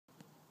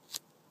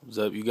What's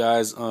up, you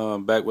guys?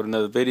 Back with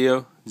another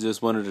video.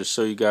 Just wanted to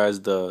show you guys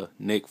the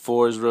Knick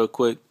 4's real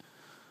quick,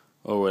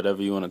 or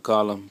whatever you want to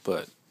call them.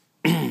 But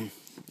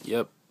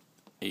yep,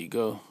 there you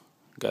go.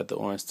 Got the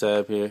orange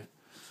tab here,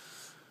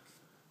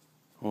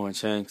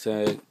 orange hang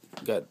tag.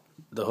 Got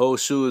the whole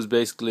shoe is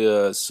basically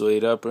a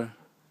suede upper.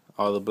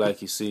 All the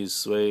black you see is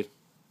suede.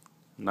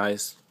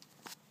 Nice.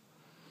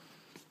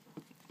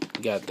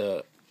 Got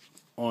the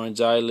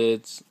orange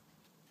eyelids.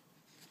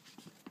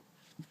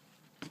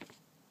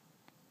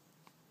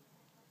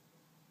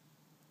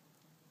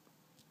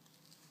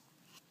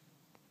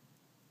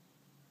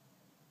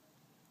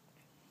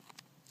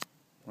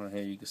 Right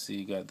here you can see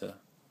you got the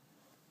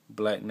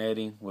black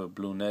netting with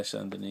blue mesh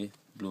underneath.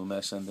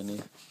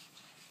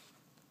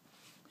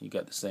 You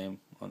got the same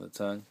on the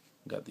tongue.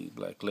 Got these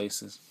black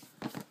laces.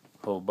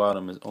 Whole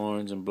bottom is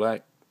orange and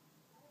black.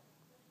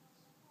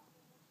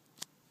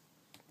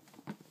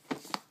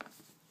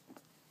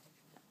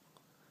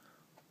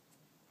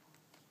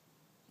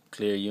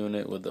 Clear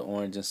unit with the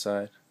orange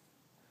inside.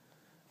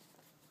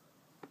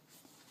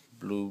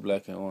 Blue,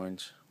 black, and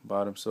orange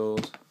bottom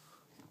soles.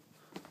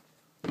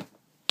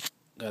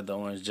 Got the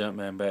orange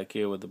Jumpman back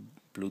here with the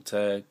blue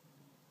tag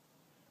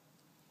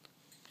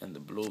and the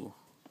blue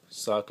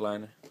sock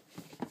liner.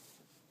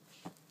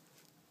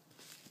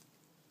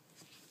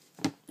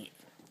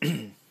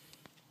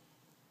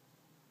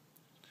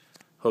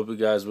 Hope you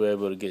guys were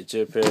able to get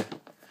your pair.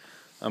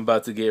 I'm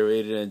about to get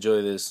ready to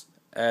enjoy this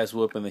ass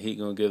whooping the Heat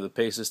gonna give the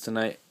Pacers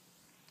tonight.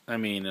 I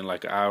mean, in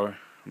like an hour.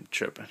 I'm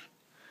tripping.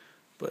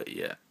 But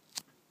yeah.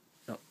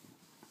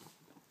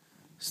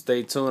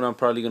 Stay tuned. I'm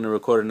probably gonna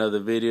record another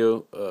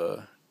video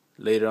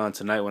later on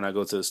tonight when I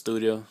go to the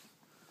studio,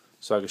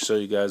 so I can show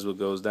you guys what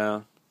goes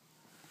down.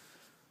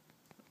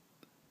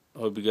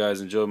 Hope you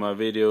guys enjoyed my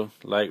video.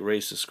 Like,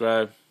 rate,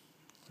 subscribe,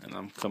 and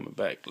I'm coming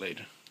back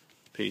later.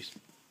 Peace.